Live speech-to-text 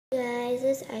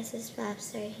this is Isis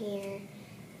Popstar here.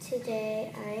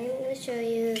 Today I'm going to show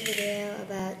you a video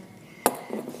about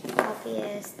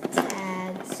LPS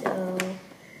tag. So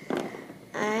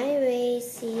I may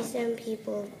see some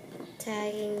people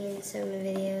tagging in some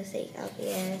videos like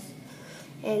LPS,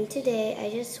 and today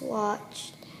I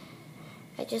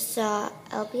just saw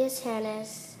LPS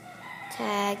Hannah's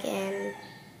tag, and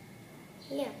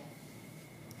yeah.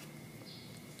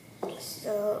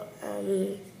 So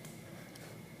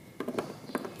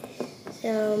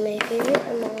my favorite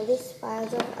among these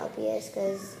files of LPS,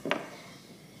 because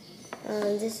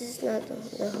this is not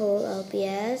the whole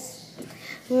LPS.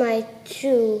 My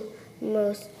two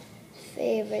most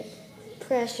favorite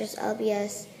precious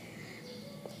LPS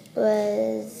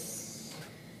was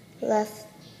left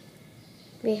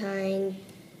behind,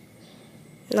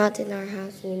 not in our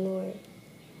house anymore.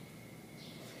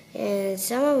 And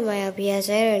some of my LPS,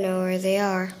 I don't know where they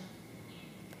are.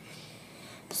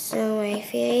 So my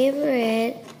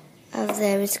favorite of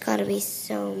them is gotta be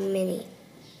so many.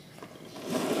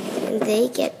 And they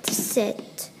get to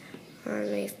sit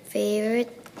on my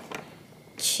favorite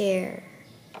chair.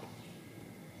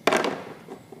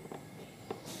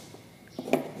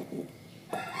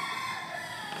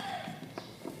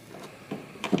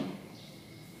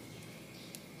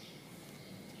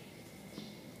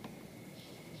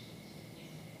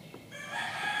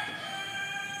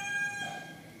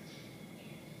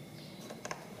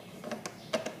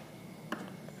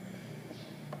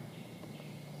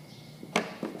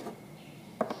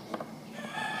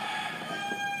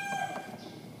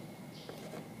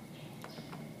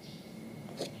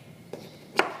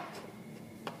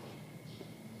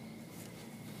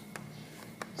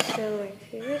 So my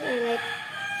favorite are like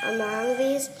among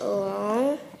these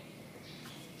all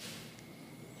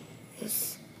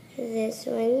is this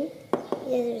one.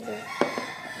 Yeah, there's a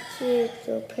cute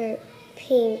little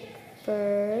pink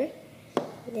fur.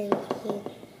 Then cute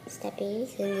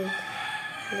steppings, and then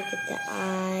look at the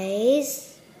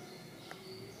eyes.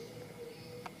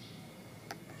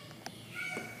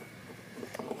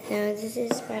 Now this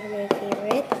is part of my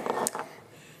favorite.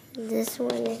 This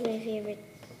one is my favorite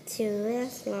too.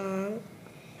 That's long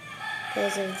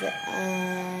because of the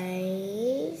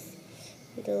eyes,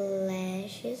 the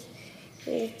lashes,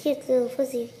 and the cute little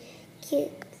fuzzy, the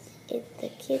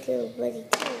cute little fuzzy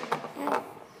tail.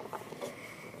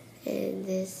 And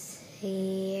this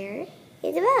here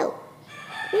is a bow.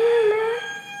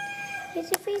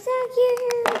 It's a free so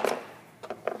cute.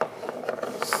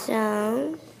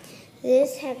 So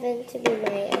this happened to be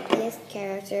my LPS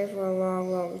character for a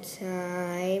long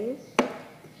time.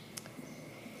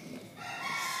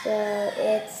 So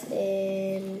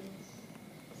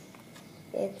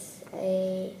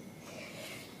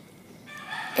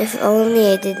if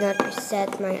only I did not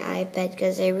reset my iPad,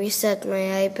 because I reset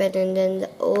my iPad and then the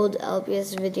old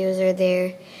LPS videos are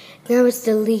there. Now it's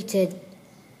deleted.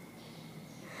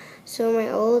 So my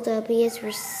old LPS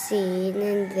were seen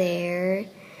in there.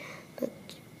 But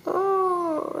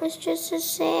oh, it's just so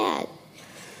sad.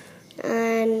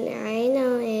 And I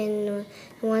know in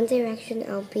One Direction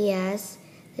LPS,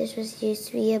 this was used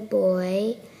to be a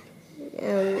boy,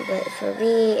 but for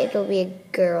me, it will be a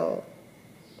girl.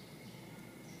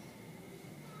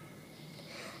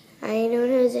 I know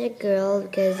it was a girl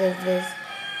because of this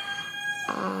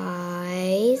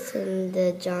eyes and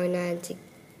the gigantic,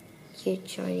 cute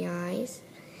shiny eyes.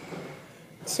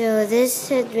 So this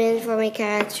had been for my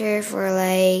character for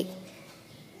like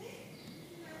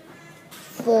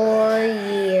 4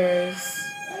 years.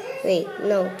 Wait,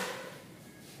 no.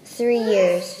 3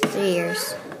 years. 3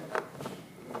 years.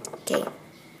 Okay.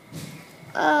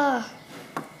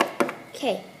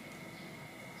 Okay.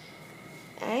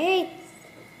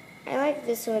 I like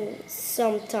this one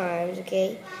sometimes,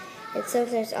 okay? And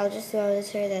sometimes I'll just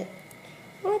notice her that,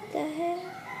 what the hell?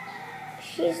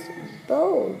 She's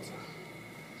bold.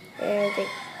 And I think,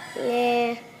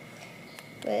 nah.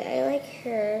 But I like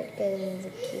her because of the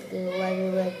cute little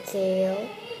waggle tail.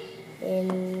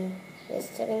 And the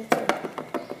stepping stone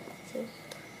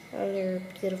on her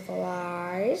beautiful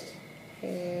eyes.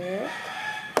 Here.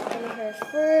 And her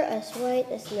fur as white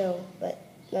as snow, but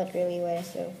not really white as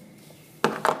snow.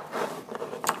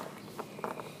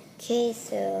 Okay,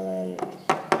 so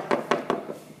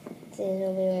this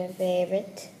will be my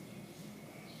favorite.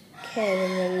 Because of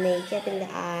the makeup in the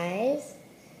eyes,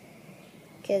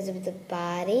 because of the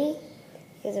body,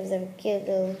 because of the cute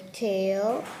little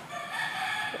tail,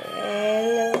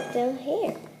 and the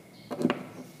hair.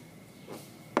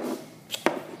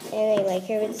 And I like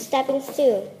her with the steppings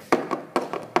too.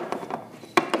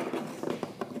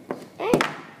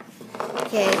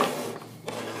 Okay.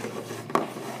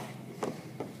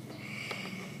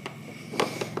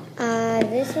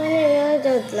 this one I really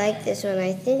don't like this one.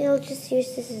 I think I'll just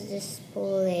use this as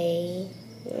display.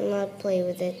 I'll not play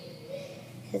with it.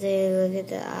 Because look at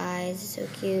the eyes, it's so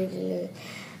cute. And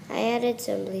I added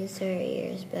some blinks to her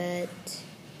ears, but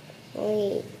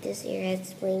only this ear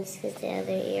has blinks because the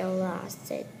other ear lost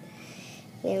it.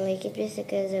 And I like it just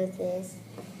because of this.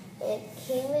 It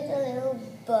came with a little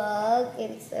bug.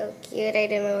 It's so cute. I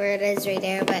don't know where it is right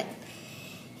now, but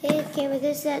it came with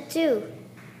this set too.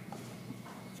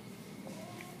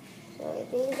 So I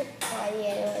think it's a party.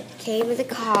 It came with a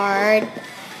card.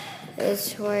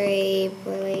 It's for a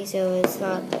boy, so it's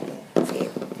not my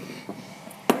favorite.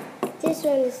 This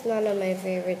one is not of my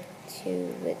favorite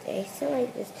too, but I still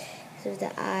like this. So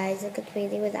the eyes, look at the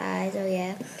painting with the eyes. Oh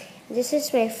yeah. This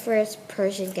is my first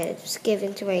Persian cat. It was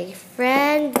given to my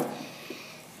friend,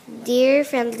 dear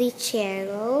friendly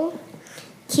channel,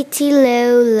 Kitty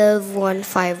Low Love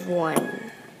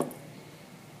 151,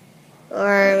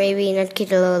 or maybe not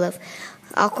Kitty Low Love,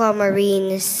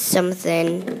 Aquamarine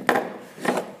something.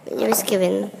 It was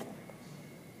given.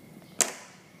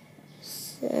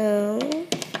 So this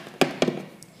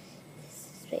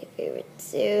is my favorite.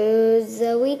 So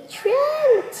Zoe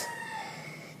Trent.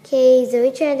 Okay,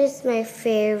 Zoe Trent is my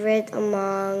favorite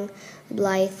among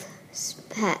Blythe's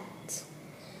pets.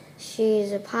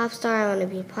 She's a pop star. I want to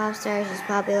be a pop star. She's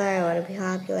popular. I want to be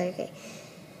popular. Okay.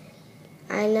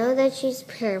 I know that she's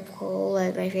purple,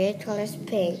 but my favorite color is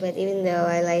pink. But even though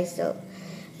I still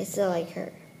like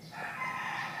her.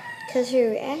 Because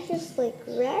her actress like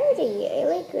Rowdy. I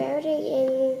like Rowdy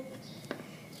in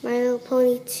My Little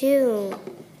Pony too.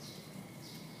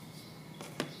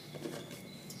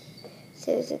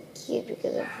 So cute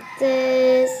because of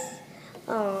this.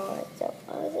 Oh, it's so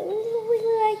awesome. Oh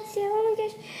my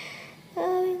gosh. Oh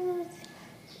my god.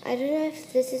 I don't know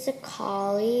if this is a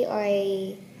collie or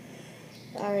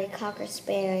a cocker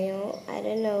spaniel. I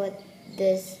don't know what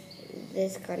this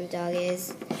kind of dog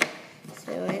is.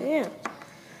 So I don't know.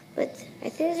 But I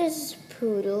think this is a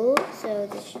poodle. So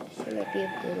this she might be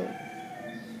a poodle.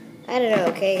 I don't know,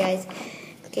 okay guys.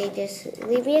 Okay, just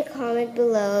leave me a comment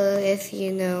below if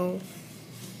you know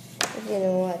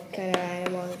what kind of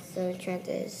animal Zoe Trent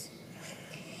is.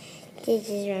 This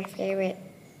is my favorite.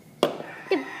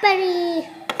 The bunny!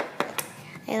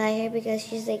 I like her because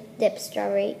she's like dip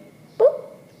strawberry.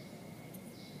 Boop!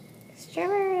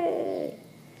 Strawberry!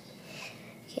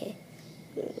 Okay.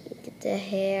 Get the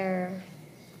hair.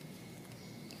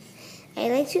 I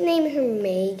like to name her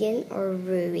Megan or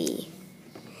Ruby.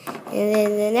 And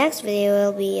then the next video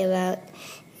will be about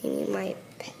naming my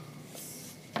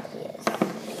pets. Yes.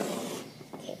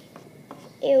 Okay.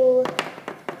 Ew.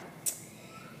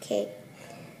 Okay.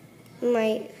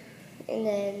 And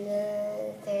then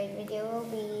the third video will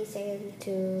be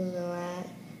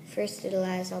first to the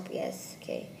last LPS.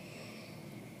 Okay.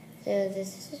 So this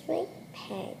is my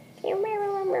pet.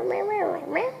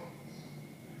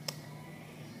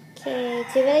 Okay,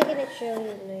 too bad I cannot show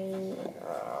you.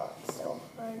 Oh, it's so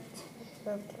hard.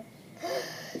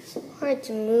 It's so hard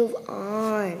to move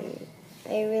on.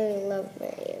 I really love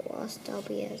my lost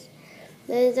LPS.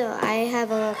 So I have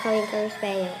a Colleen Color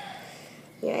Spaniel.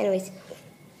 Yeah, anyways,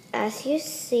 as you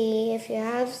see, if you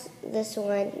have this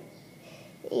one,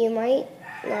 you might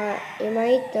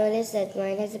notice that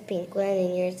mine has a pink one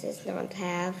and yours does not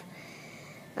have.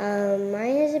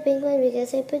 Mine has a pink one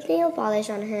because I put nail polish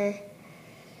on her.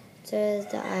 So there's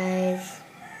the eyes.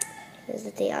 There's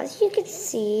the tail. As you can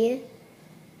see,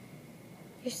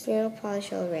 there's nail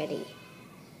polish already.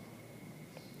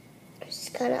 It's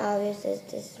kind of obvious that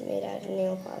this is made out of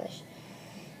nail polish.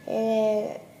 And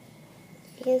then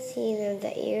you can see that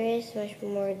the ear is much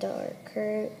more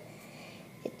darker.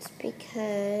 It's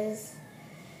because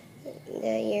the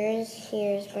ears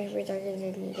here is much more darker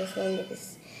than this one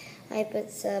because I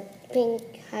put a pink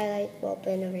highlight ball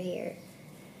pen over here.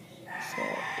 So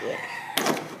yeah,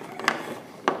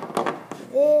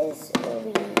 this will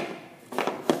be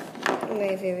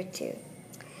my favorite too.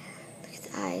 Look at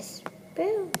the eyes.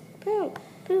 Boom, boom,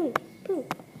 boom, boom,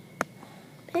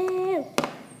 boom.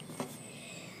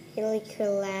 I like her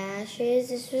lashes.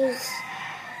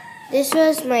 This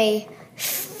was my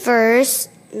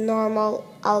first normal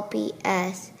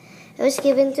LPS. It was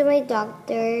given to my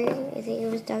doctor. I think it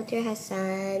was Dr.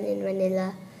 Hassan in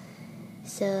Manila.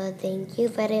 So thank you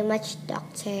very much,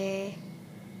 doctor.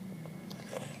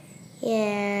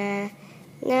 Yeah.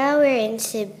 Now we're in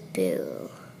Cebu.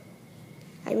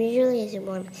 I'm usually in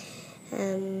Cebu.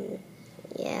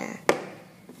 Yeah.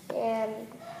 And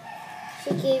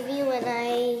she gave me when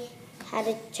I had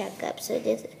a checkup. So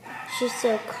she's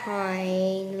so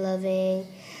kind, loving.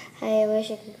 I wish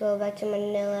I could go back to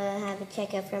Manila, have a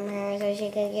checkup from her so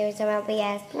she could give me some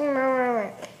LPS.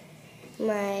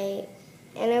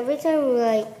 And every time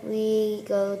we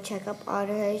go check up on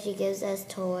her, she gives us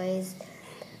toys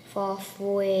for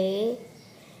free.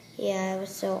 Yeah, it was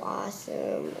so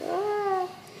awesome.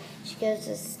 She gives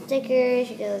us stickers,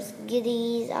 she gives us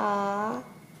goodies. So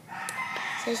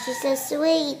she's so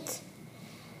sweet.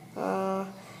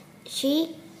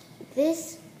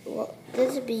 This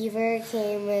beaver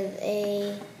came with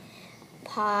a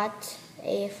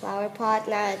flower pot.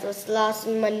 Now it was lost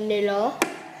in Manila.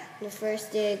 The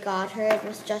first day I got her, it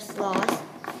was just lost.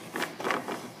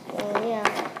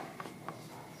 Yeah.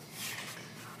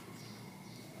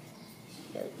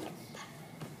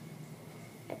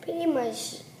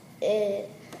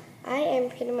 I am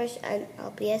pretty much an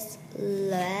LPS.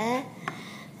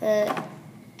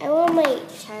 I want my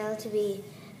child to be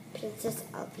Princess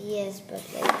LPS, but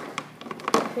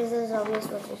Princess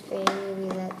LPS was restraining me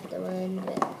that the one.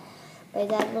 But my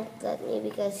dad looked at me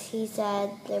because he said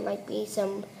there might be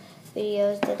some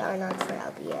videos that are not for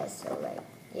LPS. So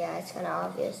yeah, it's kind of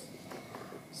obvious.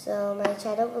 So my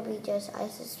channel will be just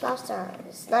Isis Popstar.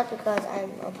 It's not because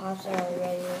I'm a pop star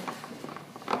already.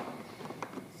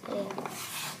 So yeah.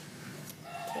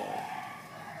 Okay.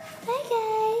 Bye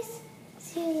guys.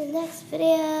 See you in the next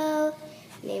video.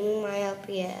 Naming my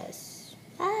LPS.